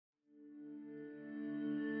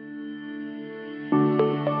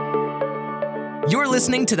You're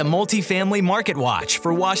listening to the Multifamily Marketwatch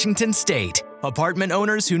for Washington State. Apartment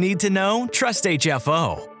owners who need to know, trust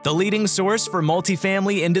HFO, the leading source for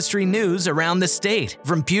multifamily industry news around the state,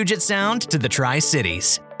 from Puget Sound to the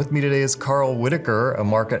Tri-Cities. With me today is Carl Whitaker, a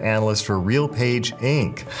market analyst for RealPage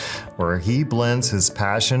Inc., where he blends his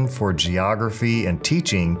passion for geography and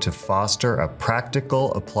teaching to foster a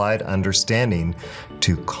practical, applied understanding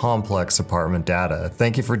to complex apartment data.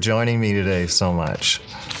 Thank you for joining me today so much.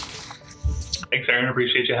 Thanks, Aaron.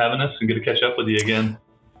 Appreciate you having us and good to catch up with you again.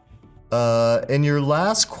 In your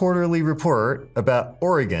last quarterly report about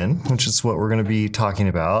Oregon, which is what we're going to be talking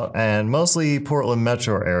about, and mostly Portland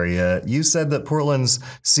metro area, you said that Portland's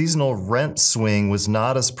seasonal rent swing was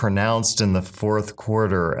not as pronounced in the fourth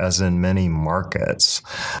quarter as in many markets,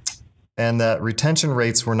 and that retention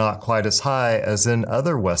rates were not quite as high as in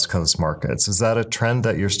other West Coast markets. Is that a trend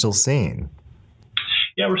that you're still seeing?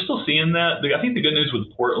 Yeah, we're still seeing that. I think the good news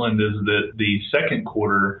with Portland is that the second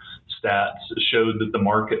quarter stats showed that the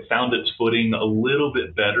market found its footing a little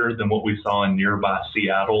bit better than what we saw in nearby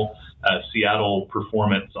Seattle. Seattle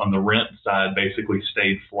performance on the rent side basically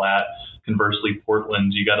stayed flat. Conversely,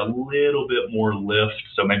 Portland, you got a little bit more lift,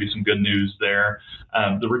 so maybe some good news there.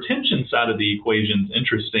 The retention side of the equation is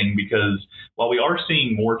interesting because while we are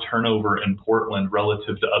seeing more turnover in Portland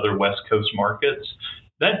relative to other West Coast markets,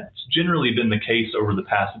 that's generally been the case over the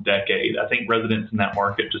past decade. I think residents in that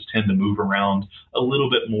market just tend to move around a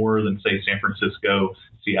little bit more than, say, San Francisco,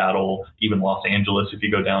 Seattle, even Los Angeles, if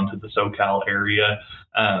you go down to the SoCal area.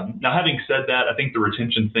 Now, having said that, I think the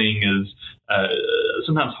retention thing is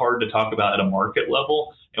sometimes hard to talk about at a market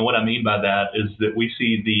level. And what I mean by that is that we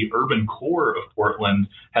see the urban core of Portland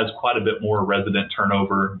has quite a bit more resident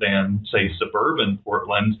turnover than, say, suburban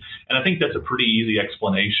Portland. And I think that's a pretty easy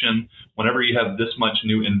explanation. Whenever you have this much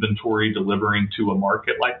new inventory delivering to a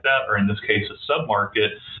market like that, or in this case, a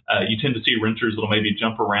submarket, you tend to see renters that'll maybe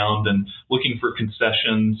jump around and looking for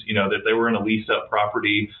concessions, you know, that they were in a lease-up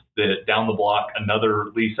property that down the block, another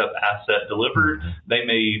lease-up asset delivered. They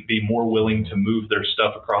may be more willing to move their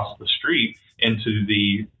stuff across the street into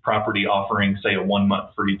the property offering, say, a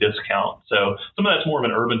 1-month free discount. So some of that's more of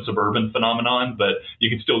an urban-suburban phenomenon, but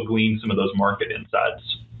you can still glean some of those market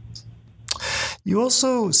insights. You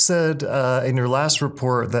also said in your last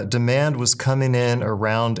report that demand was coming in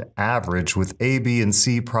around average, with A, B, and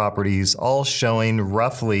C properties all showing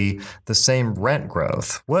roughly the same rent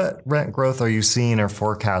growth. What rent growth are you seeing or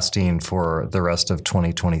forecasting for the rest of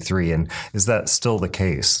 2023? And is that still the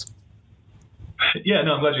case? Yeah,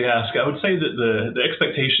 no, I'm glad you asked. I would say that the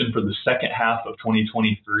expectation for the second half of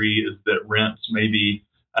 2023 is that rents maybe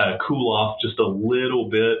cool off just a little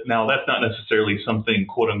bit. Now, that's not necessarily something,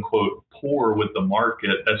 quote unquote, poor with the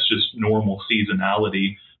market. That's just normal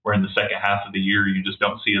seasonality, where in the second half of the year, you just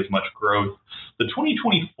don't see as much growth. The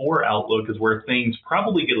 2024 outlook is where things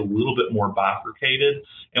probably get a little bit more bifurcated.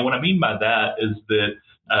 And what I mean by that is that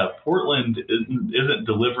Portland isn't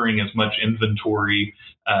delivering as much inventory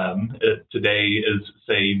today as,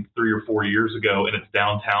 say, 3 or 4 years ago in its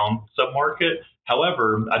downtown submarket.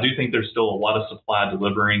 However, I do think there's still a lot of supply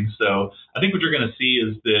delivering. So I think what you're going to see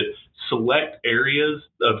is that select areas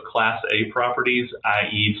of Class A properties,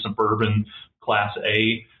 i.e. suburban Class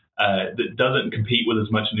A, that doesn't compete with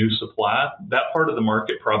as much new supply, that part of the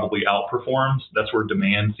market probably outperforms. That's where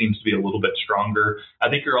demand seems to be a little bit stronger. I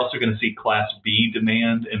think you're also going to see Class B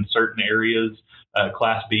demand in certain areas.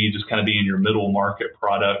 Class B just kind of being your middle market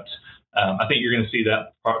product. I think you're going to see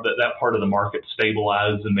that part of the market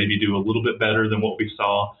stabilize and maybe do a little bit better than what we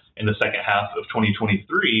saw in the second half of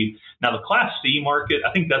 2023. Now, the Class C market,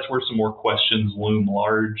 I think that's where some more questions loom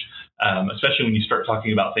large, especially when you start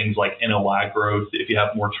talking about things like NOI growth, if you have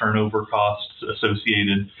more turnover costs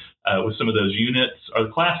associated with some of those units. Or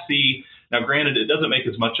the Class C, now granted, it doesn't make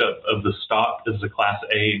as much of the stock as the Class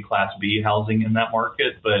A and Class B housing in that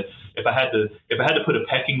market, but if I had to put a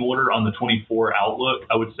pecking order on the 24 outlook,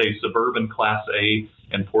 I would say suburban Class A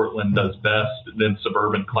in Portland does best, then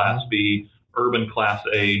suburban Class B, urban Class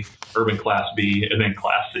A, urban Class B, and then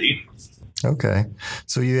Class C. Okay.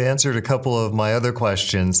 So you answered a couple of my other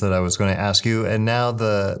questions that I was going to ask you. And now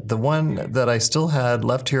the one that I still had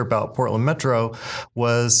left here about Portland Metro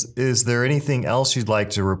was, is there anything else you'd like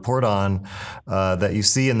to report on that you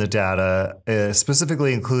see in the data,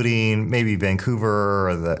 specifically including maybe Vancouver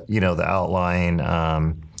or the outlying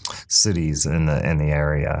cities in the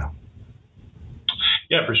area?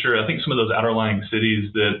 Yeah, for sure. I think some of those outlying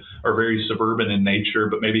cities that are very suburban in nature,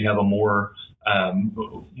 but maybe have a more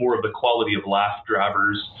of the quality of life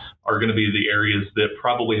drivers are going to be the areas that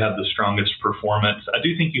probably have the strongest performance. I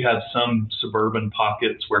do think you have some suburban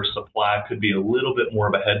pockets where supply could be a little bit more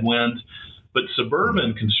of a headwind. But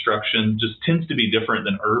suburban construction just tends to be different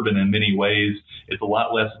than urban in many ways. It's a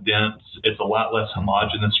lot less dense. It's a lot less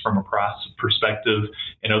homogeneous from a price perspective.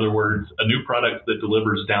 In other words, a new product that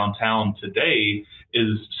delivers downtown today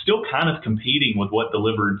is still kind of competing with what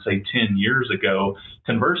delivered, say, 10 years ago.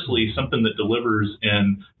 Conversely, something that delivers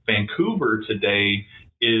in Vancouver today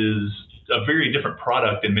is a very different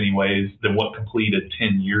product in many ways than what completed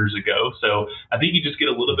 10 years ago. So I think you just get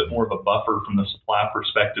a little bit more of a buffer from the supply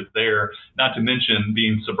perspective there, not to mention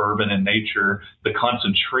being suburban in nature, the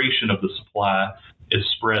concentration of the supply is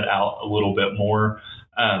spread out a little bit more.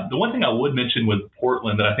 The one thing I would mention with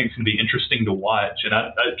Portland that I think is going to be interesting to watch, and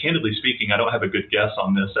candidly speaking, I don't have a good guess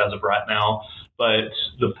on this as of right now, but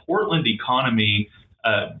the Portland economy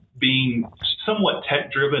being somewhat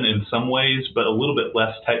tech-driven in some ways, but a little bit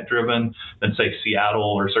less tech-driven than, say, Seattle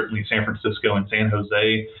or certainly San Francisco and San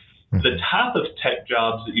Jose. The type of tech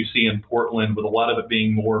jobs that you see in Portland, with a lot of it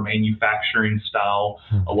being more manufacturing style,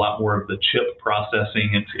 a lot more of the chip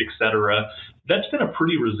processing, et cetera, that's been a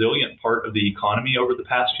pretty resilient part of the economy over the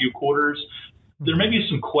past few quarters. There may be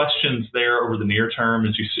some questions there over the near term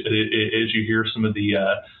as you hear some of the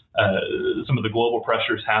global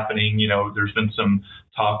pressures happening. There's been some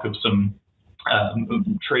talk of some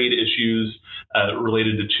trade issues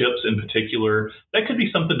related to chips in particular. That could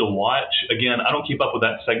be something to watch. Again, I don't keep up with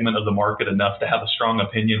that segment of the market enough to have a strong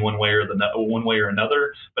opinion one way or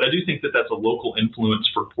another, but I do think that that's a local influence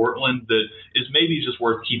for Portland that is maybe just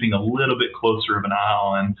worth keeping a little bit closer of an eye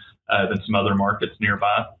on than some other markets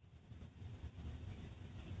nearby.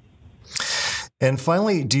 And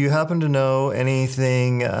finally, do you happen to know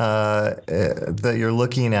anything that you're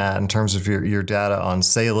looking at in terms of your data on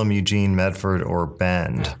Salem, Eugene, Medford, or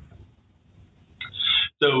Bend?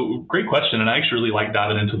 So great question. And I actually really like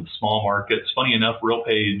diving into the small markets. Funny enough,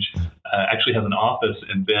 RealPage actually has an office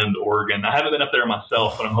in Bend, Oregon. I haven't been up there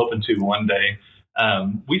myself, but I'm hoping to one day.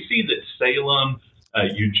 We see that Salem,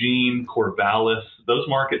 Eugene, Corvallis, those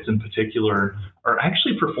markets in particular are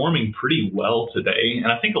actually performing pretty well today.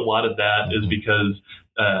 And I think a lot of that is because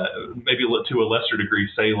maybe to a lesser degree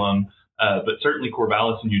Salem, but certainly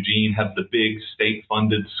Corvallis and Eugene have the big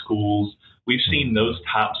state-funded schools. We've seen those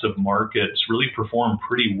types of markets really perform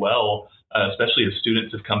pretty well, especially as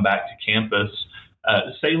students have come back to campus.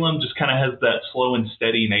 Salem just kind of has that slow and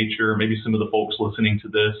steady nature. Maybe some of the folks listening to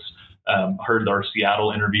this heard our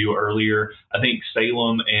Seattle interview earlier. I think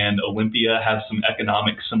Salem and Olympia have some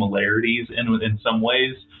economic similarities in some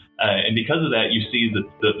ways. And because of that, you see the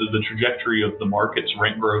trajectory of the market's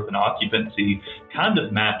rent growth and occupancy kind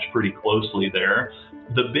of match pretty closely there.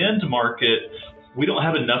 The Bend market, we don't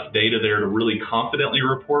have enough data there to really confidently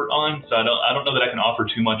report on. So I don't know that I can offer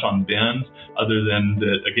too much on Bend other than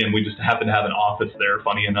that, again, we just happen to have an office there,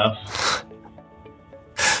 funny enough.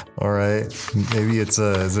 All right. Maybe is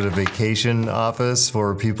it a vacation office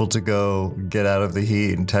for people to go get out of the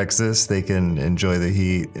heat in Texas? They can enjoy the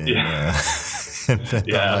heat. Yeah,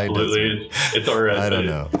 absolutely. It's our I don't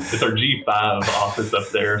know. It's our G5 office up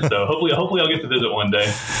there. So hopefully I'll get to visit one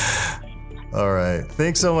day. All right.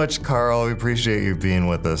 Thanks so much, Carl. We appreciate you being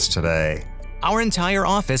with us today. Our entire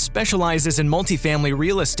office specializes in multifamily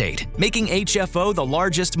real estate, making HFO the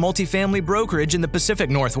largest multifamily brokerage in the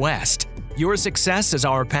Pacific Northwest. Your success is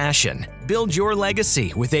our passion. Build your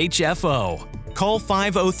legacy with HFO. Call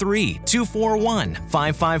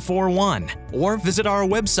 503-241-5541 or visit our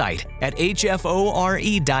website at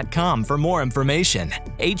hfore.com for more information.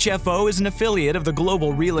 HFO is an affiliate of the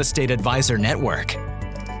Global Real Estate Advisor Network.